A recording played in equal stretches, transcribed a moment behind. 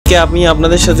আজকে আমি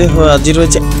আপনাদের সাথে হাজির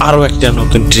হয়েছে আরও একটা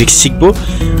নতুন ট্রিক্স শিখবো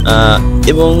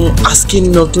এবং আজকের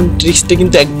নতুন ট্রিক্সটা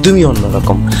কিন্তু একদমই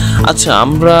অন্যরকম। আচ্ছা,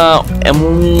 আমরা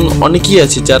এমন অনেকেই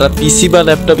আছি যারা পিসি বা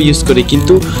ল্যাপটপ ইউজ করি,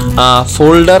 কিন্তু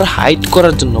ফোল্ডার হাইড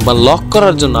করার জন্য বা লক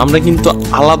করার জন্য আমরা কিন্তু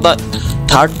আলাদা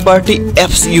থার্ড পার্টি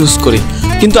অ্যাপস ইউজ করি।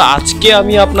 কিন্তু আজকে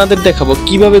আমি আপনাদের দেখাবো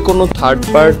কিভাবে কোনো থার্ড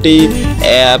পার্টি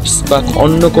অ্যাপস বা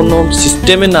অন্য কোনো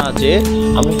সিস্টেমে না যে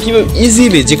আমরা কীভাবে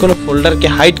ইজিলি যে কোনো ফোল্ডারকে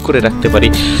হাইড করে রাখতে পারি।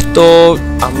 তো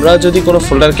আমরা যদি কোনো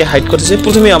ফোল্ডারকে হাইড করতে চাই,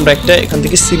 প্রথমে আমরা এখান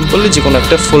থেকে সিম্পলি যে কোনো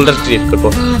একটা ফোল্ডার ক্রিয়েট করব।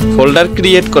 ফোল্ডার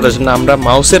ক্রিয়েট করার জন্য আমরা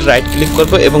মাউসের রাইট ক্লিক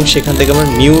করব এবং সেখান থেকে আমরা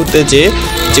নিউতে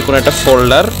যে কোনো একটা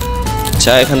ফোল্ডার,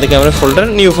 আচ্ছা এখান থেকে আমরা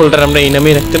নিউ ফোল্ডার আমরা এই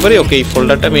নামেই রাখতে পারি। ওকে, এই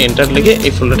ফোল্ডারটা আমি এন্টার লিখে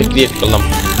এই ফোল্ডারটা ক্রিয়েট করলাম।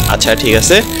 আচ্ছা ঠিক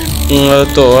আছে,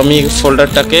 তো আমি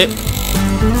ফোল্ডারটাকে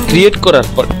ক্রিয়েট করার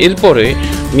পর এরপরে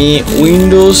আমি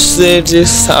উইন্ডোজের যে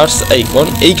সার্চ আইকন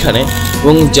এইখানে,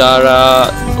 এবং যারা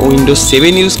উইন্ডোজ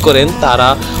 7 ইউজ করেন তারা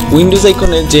উইন্ডোজ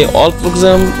আইকনে যে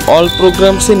অল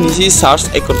প্রোগ্রামসের নিচেই সার্চ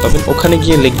আইকন পাবেন, ওখানে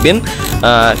গিয়ে লিখবেন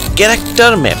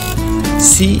ক্যারেক্টার ম্যাপ,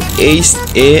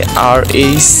 CHARACTER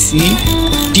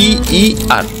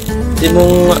এবং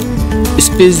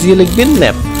স্পেস দিয়ে লিখবেন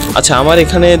ম্যাপ। আচ্ছা, আমার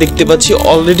এখানে দেখতে পাচ্ছি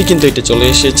অলরেডি কিন্তু এটা চলে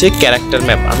এসেছে ক্যারেক্টার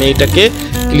ম্যাপ। আমি এটাকে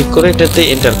ক্লিক করে এটাতে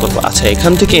এন্টার করব। আচ্ছা,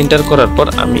 এখান থেকে এন্টার করার পর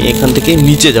আমি এখান থেকে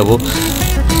নিচে যাব।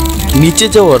 নিচে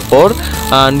যাওয়ার পর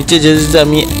নিচে যেতে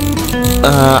আমি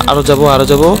আরও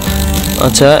যাব।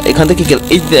 আচ্ছা, এখান থেকে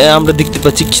এই আমরা দেখতে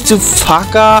পাচ্ছি কিছু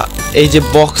ফাঁকা এই যে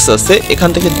বক্স আছে, এখান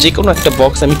থেকে যে কোনো একটা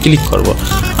বক্স আমি ক্লিক করব।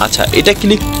 আচ্ছা, এটা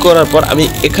ক্লিক করার পর আমি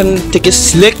এখান থেকে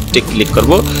সিলেক্টে ক্লিক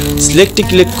করব। সিলেক্টে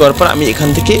ক্লিক করার পর আমি এখান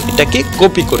থেকে এটাকে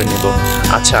কপি করে নেব।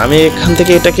 আচ্ছা, আমি এখান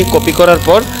থেকে এটাকে কপি করার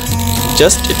পর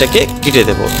জাস্ট এটাকে কেটে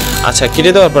দেব। আচ্ছা,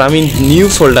 কেটে দেওয়ার পর আমি নিউ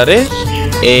ফোল্ডারে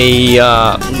এই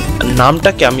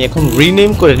নামটাকে আমি এখন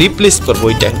রিনেম করে রিপ্লেস করব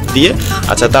ওইটা দিয়ে।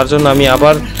 আচ্ছা, তার জন্য আমি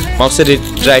আবার মাউসের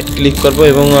রাইট ক্লিক করব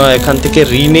এবং এখান থেকে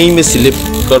রিনেমে সিলেক্ট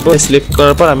করব। সিলেক্ট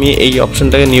করার পর আমি এই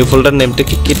অপশনটাকে নিউ ফোল্ডার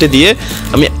নেমটাকে কেটে দিয়ে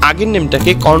আমি আগের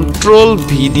নেমটাকে Ctrl+V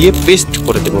দিয়ে পেস্ট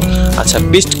করে দেব। আচ্ছা,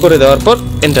 পেস্ট করে দেওয়ার পর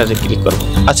এন্টারে ক্লিক করব।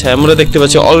 আচ্ছা, আমরা দেখতে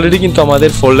পাচ্ছি অলরেডি কিন্তু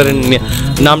আমাদের ফোল্ডারের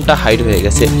নামটা হাইড হয়ে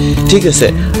গেছে। ঠিক আছে,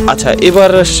 আচ্ছা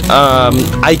এবার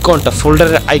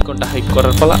ফোল্ডারের আইকনটা হাইড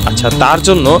করার পালা। আচ্ছা, তার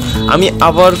জন্য আমি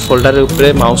আবার ফোল্ডারের উপরে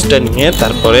মাউসটা নিয়ে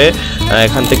তারপরে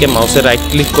এখান থেকে মাউসের রাইট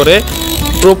ক্লিক করে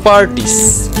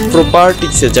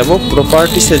প্রপার্টিসে যাব।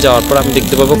 প্রপার্টিসে যাওয়ার পর আমি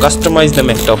দেখতে পাবো কাস্টমাইজ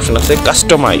নামে একটা অপশন আছে,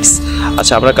 কাস্টমাইজ।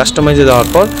 আচ্ছা, আমরা কাস্টমাইজে যাওয়ার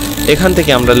পর এখান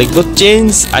থেকে আমরা লিখব চেঞ্জ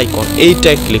আইকন,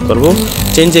 এইটায় ক্লিক করব।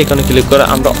 চেঞ্জ আইকনে ক্লিক করে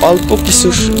আমরা অল্প কিছু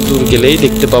দূর গেলেই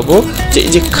দেখতে পাবো যে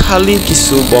এই যে খালি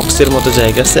কিছু বক্সের মতো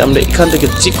জায়গা আছে, আমরা এখান থেকে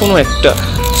যে কোনো একটা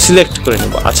সিলেক্ট করে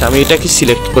নেব। আচ্ছা, আমি এটাকে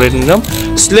সিলেক্ট করে নিলাম।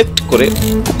 সিলেক্ট করে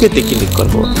ওকেতে ক্লিক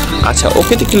করব। আচ্ছা,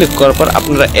 ওকেতে ক্লিক করার পর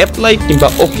আপনারা অ্যাপ্লাই কিংবা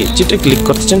ওকে যেটা ক্লিক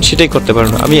করতে চান সেটাই করতে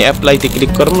পারেন। আমি অ্যাপ্লাইতে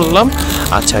ক্লিক করলাম।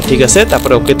 আচ্ছা ঠিক আছে,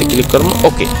 তারপরে ওকেতে ক্লিক করব।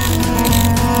 ওকে,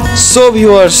 সো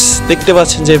ভিউয়ার্স দেখতে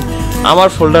পাচ্ছেন যে আমার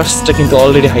ফোল্ডারসটা কিন্তু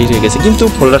অলরেডি হাইড হয়ে গেছে, কিন্তু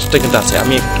ফোল্ডারসটা কিন্তু আছে।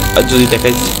 আমি যদি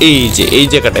দেখাই এই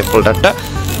জায়গাটায় ফোল্ডারটা,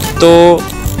 তো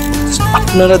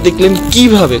আপনারা দেখলেন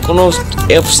কিভাবে কোনো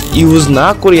অ্যাপস ইউজ না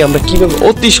করে আমরা কিভাবে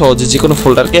অতি সহজে যে কোনো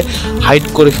ফোল্ডারকে হাইড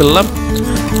করে ফেললাম।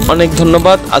 অনেক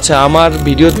ধন্যবাদ। আচ্ছা, আমার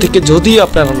ভিডিও থেকে যদি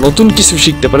আপনারা নতুন কিছু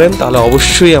শিখতে পারেন তাহলে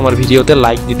অবশ্যই আমার ভিডিওতে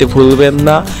লাইক দিতে ভুলবেন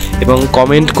না এবং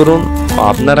কমেন্ট করুন।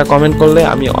 আপনারা কমেন্ট করলে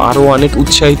আমি আরও অনেক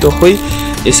উৎসাহিত হই।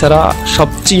 এছাড়া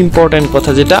সবচেয়ে ইম্পর্ট্যান্ট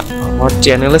কথা যেটা, আমার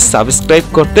চ্যানেলে সাবস্ক্রাইব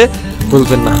করতে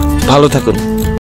ভুলবেন না। ভালো থাকুন।